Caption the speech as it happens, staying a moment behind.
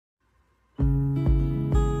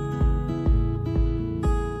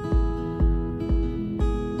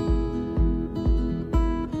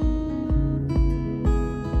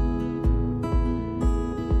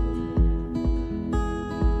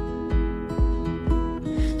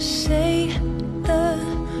Say the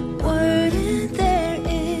word and there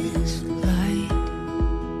is light.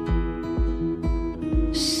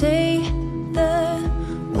 Say the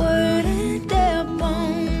word and their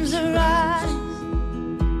bones arise.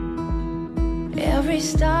 Every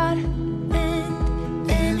start and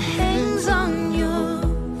end hangs on your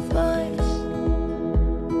voice.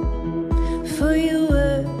 For your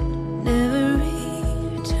word never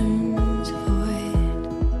returns void.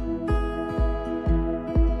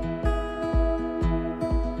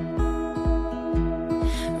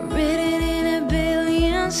 Written in a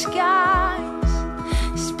billion skies,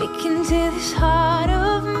 speaking to this heart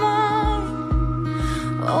of mine.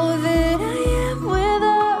 All that I am with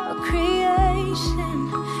all creation,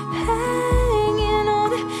 hanging on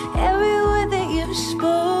to every word that you've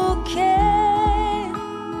spoken,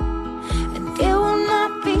 and it will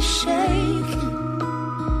not be shaken.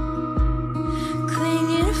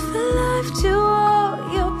 Clinging for life to all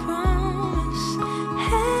your promise,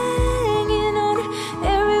 hanging on to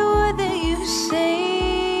every word that you say.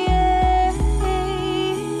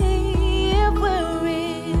 It will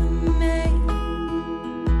remain,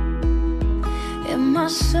 and my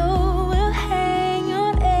soul will hang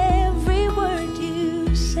on every word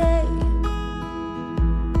you say.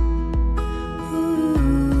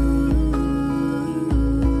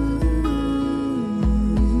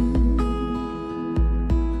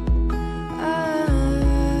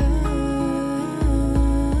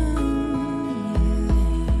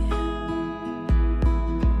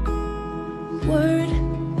 Word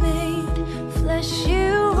made flesh,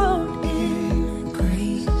 you wrote in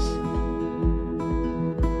grace.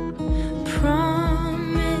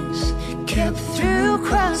 Promise kept through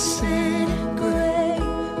cross and grave.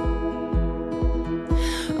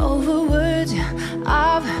 Over words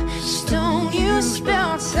of stone you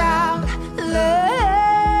spelt out love.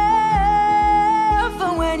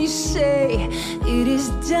 But when you say it is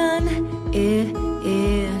done, it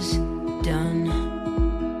is done.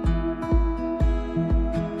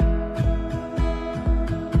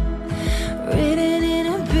 Written in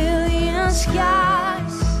a billion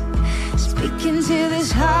skies, speaking to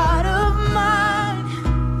this heart of mine.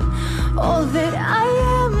 All that I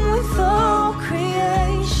am with all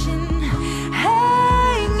creation,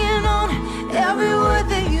 hanging on every word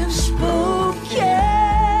that you've spoken,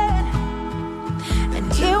 and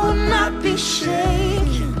it will not be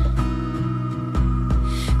shaken.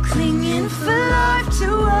 Clinging for life to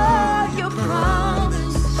all your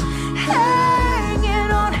promise,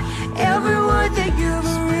 hanging on every word that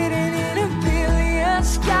you've written in a billion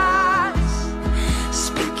skies,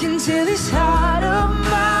 speaking to this heart of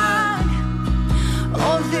mine.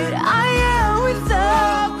 All that I am with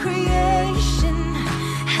all creation,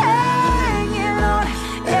 hanging on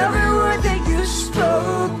every word that you've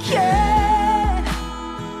spoken,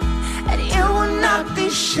 and it will not be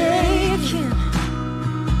shaken.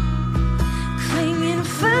 Clinging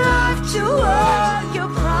for life to all your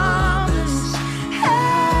promise,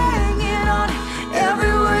 hanging on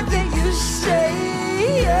every word that you say.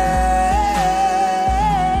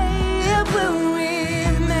 It will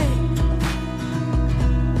remain,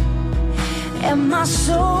 and my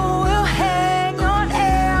soul will hang on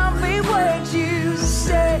every word you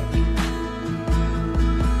say.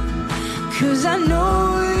 'Cause I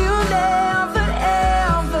know you'll never,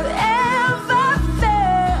 ever, ever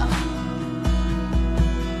fail,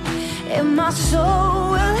 and my soul